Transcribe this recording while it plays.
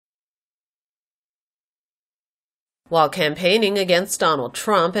While campaigning against Donald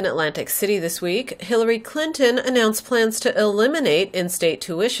Trump in Atlantic City this week, Hillary Clinton announced plans to eliminate in-state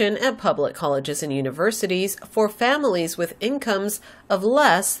tuition at public colleges and universities for families with incomes of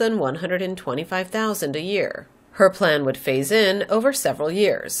less than $125,000 a year. Her plan would phase in over several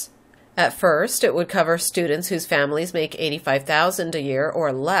years. At first, it would cover students whose families make $85,000 a year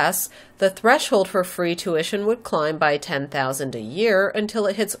or less. The threshold for free tuition would climb by $10,000 a year until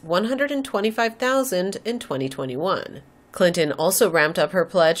it hits $125,000 in 2021. Clinton also ramped up her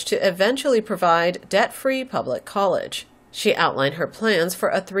pledge to eventually provide debt-free public college. She outlined her plans for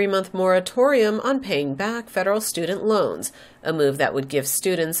a 3-month moratorium on paying back federal student loans, a move that would give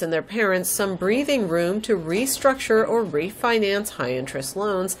students and their parents some breathing room to restructure or refinance high-interest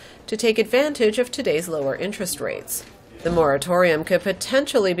loans to take advantage of today's lower interest rates. The moratorium could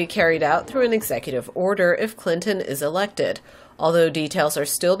potentially be carried out through an executive order if Clinton is elected. Although details are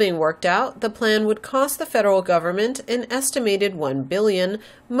still being worked out, the plan would cost the federal government an estimated $1 billion,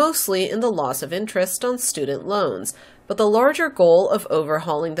 mostly in the loss of interest on student loans. But the larger goal of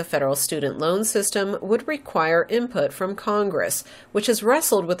overhauling the federal student loan system would require input from Congress, which has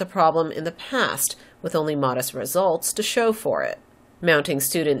wrestled with the problem in the past, with only modest results to show for it. Mounting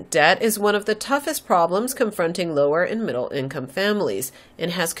student debt is one of the toughest problems confronting lower and middle-income families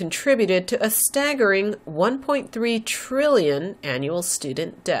and has contributed to a staggering $1.3 trillion annual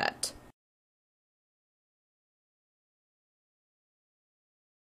student debt.